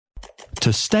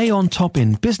To stay on top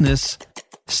in business,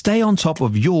 stay on top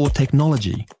of your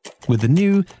technology with the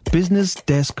new Business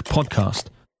Desk podcast,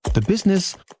 The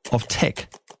Business of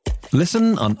Tech.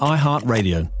 Listen on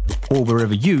iHeartRadio or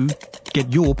wherever you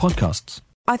get your podcasts.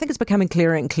 I think it's becoming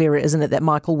clearer and clearer, isn't it, that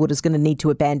Michael Wood is going to need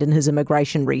to abandon his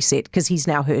immigration reset because he's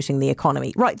now hurting the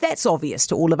economy. Right, that's obvious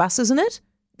to all of us, isn't it?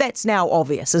 That's now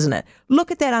obvious, isn't it? Look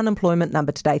at that unemployment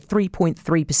number today,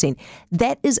 3.3%.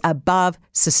 That is above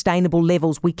sustainable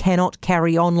levels. We cannot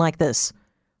carry on like this.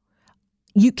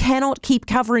 You cannot keep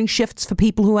covering shifts for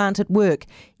people who aren't at work.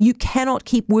 You cannot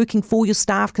keep working for your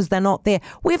staff because they're not there.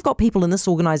 We've got people in this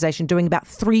organisation doing about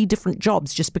 3 different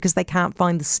jobs just because they can't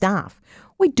find the staff.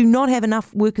 We do not have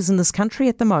enough workers in this country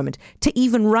at the moment to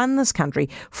even run this country.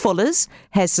 Fuller's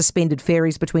has suspended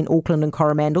ferries between Auckland and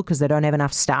Coromandel because they don't have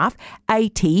enough staff.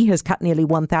 AT has cut nearly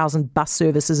 1,000 bus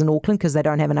services in Auckland because they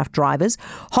don't have enough drivers.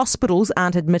 Hospitals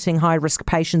aren't admitting high-risk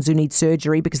patients who need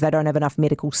surgery because they don't have enough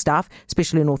medical staff,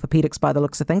 especially in orthopaedics by the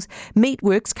looks of things.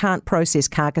 Meatworks can't process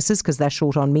carcasses because they're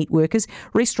short on meat workers.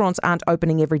 Restaurants aren't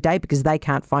opening every day because they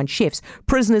can't find chefs.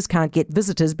 Prisoners can't get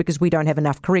visitors because we don't have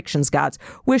enough corrections guards.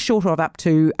 We're short of up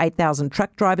to 8,000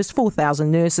 truck drivers,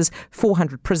 4,000 nurses,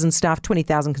 400 prison staff,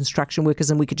 20,000 construction workers,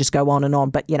 and we could just go on and on.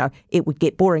 But, you know, it would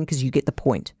get boring because you get the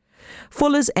point.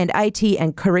 Fuller's and AT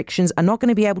and corrections are not going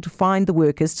to be able to find the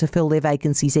workers to fill their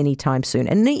vacancies anytime soon.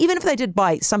 And even if they did,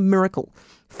 by some miracle,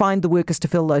 find the workers to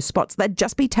fill those spots, they'd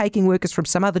just be taking workers from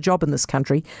some other job in this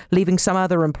country, leaving some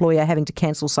other employer having to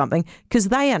cancel something because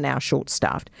they are now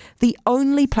short-staffed. The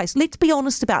only place, let's be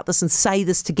honest about this and say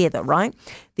this together, right?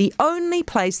 The only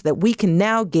place that we can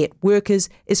now get workers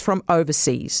is from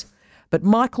overseas. But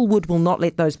Michael Wood will not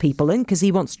let those people in because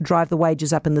he wants to drive the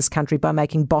wages up in this country by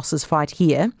making bosses fight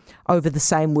here over the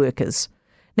same workers.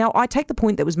 Now, I take the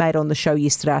point that was made on the show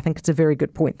yesterday. I think it's a very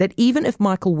good point, that even if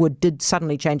Michael Wood did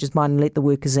suddenly change his mind and let the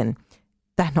workers in,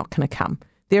 they're not going to come.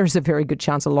 There is a very good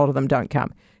chance a lot of them don't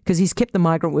come because he's kept the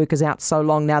migrant workers out so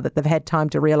long now that they've had time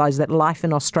to realise that life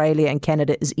in Australia and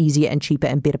Canada is easier and cheaper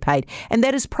and better paid. And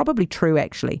that is probably true,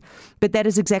 actually. But that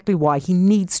is exactly why he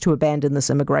needs to abandon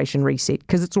this immigration reset,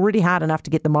 because it's already hard enough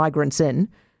to get the migrants in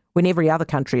when every other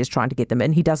country is trying to get them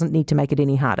in. He doesn't need to make it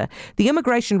any harder. The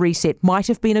immigration reset might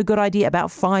have been a good idea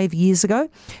about 5 years ago,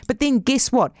 but then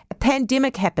guess what? A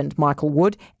pandemic happened, Michael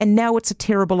Wood, and now it's a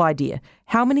terrible idea.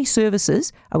 How many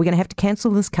services are we going to have to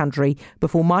cancel in this country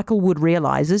before Michael Wood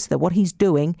realises that what he's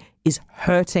doing is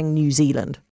hurting New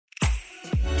Zealand?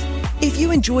 If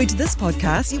you enjoyed this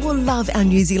podcast, you will love our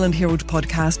New Zealand Herald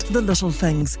podcast, The Little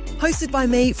Things, hosted by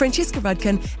me, Francesca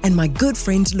Rudkin, and my good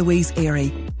friend Louise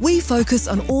Airy. We focus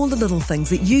on all the little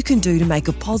things that you can do to make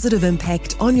a positive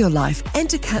impact on your life and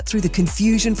to cut through the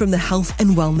confusion from the health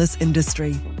and wellness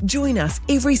industry. Join us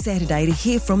every Saturday to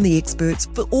hear from the experts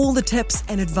for all the tips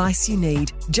and advice you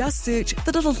need. Just search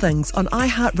The Little Things on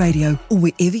iHeartRadio or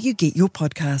wherever you get your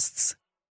podcasts.